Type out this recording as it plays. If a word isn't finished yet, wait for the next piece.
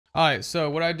All right, so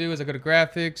what I do is I go to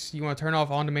graphics. You want to turn off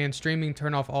on-demand streaming,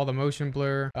 turn off all the motion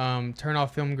blur, turn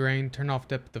off film grain, turn off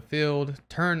depth of field,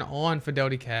 turn on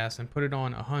fidelity cast, and put it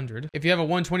on 100. If you have a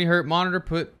 120 hertz monitor,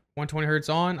 put 120 hertz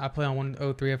on. I play on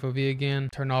 103 FOV again.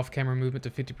 Turn off camera movement to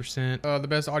 50%. The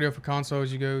best audio for console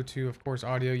is you go to, of course,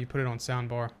 audio. You put it on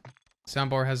soundbar.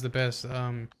 Soundbar has the best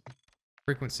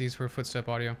frequencies for footstep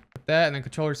audio. With that, and then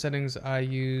controller settings, I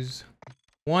use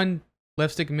 1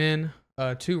 left stick min,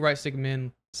 2 right stick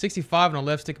min, 65 on a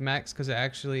left stick max because it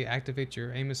actually activates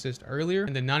your aim assist earlier,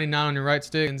 and then 99 on your right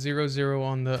stick, and 0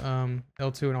 on the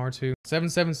L2 and R2.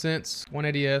 77 cents,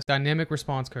 180S, dynamic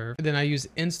response curve. And then I use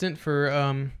instant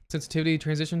for sensitivity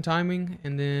transition timing,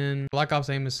 and then Black Ops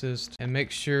aim assist, and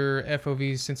make sure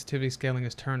FOV sensitivity scaling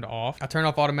is turned off. I turn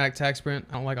off automatic tag sprint.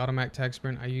 I don't like automatic tag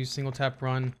sprint. I use single tap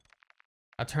run.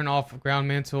 I turn off ground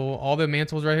mantle, all the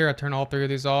mantles right here. I turn all 3 of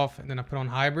these off, and then I put on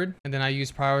hybrid, and then I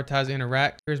use prioritize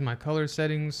interact. Here's my color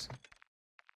settings.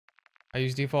 I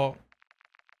use default,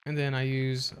 and then I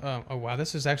use, oh wow,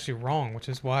 this is actually wrong, which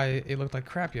is why it looked like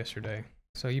crap yesterday.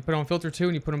 So you put on filter 2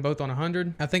 and you put them both on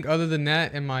 100. I think other than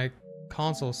that, in my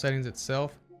console settings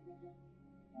itself,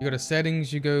 you go to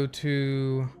settings, you go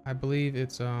to, I believe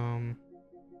it's,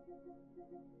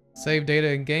 save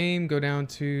data in game, go down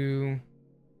to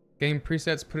game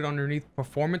presets, put it underneath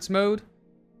performance mode,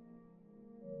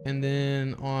 and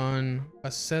then on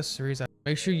accessories,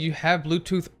 make sure you have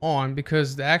Bluetooth on,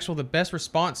 because the best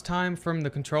response time from the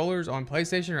controllers on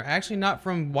PlayStation are actually not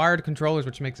from wired controllers,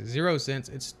 which makes 0 sense.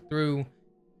 It's through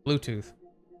Bluetooth.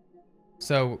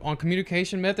 So on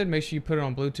communication method, make sure you put it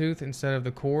on Bluetooth instead of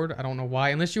the cord. I don't know why,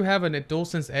 unless you have a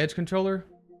DualSense Edge controller,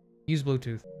 use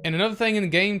Bluetooth. And another thing in the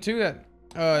game too that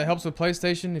helps with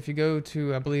PlayStation, if you go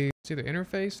to, I believe it's either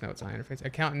interface, no, it's not interface,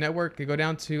 account network, you go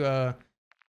down to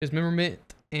dismemberment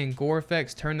and gore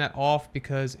effects, turn that off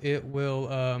because it will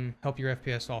help your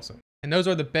FPS also. And those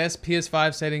are the best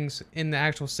PS5 settings in the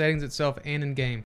actual settings itself and in game.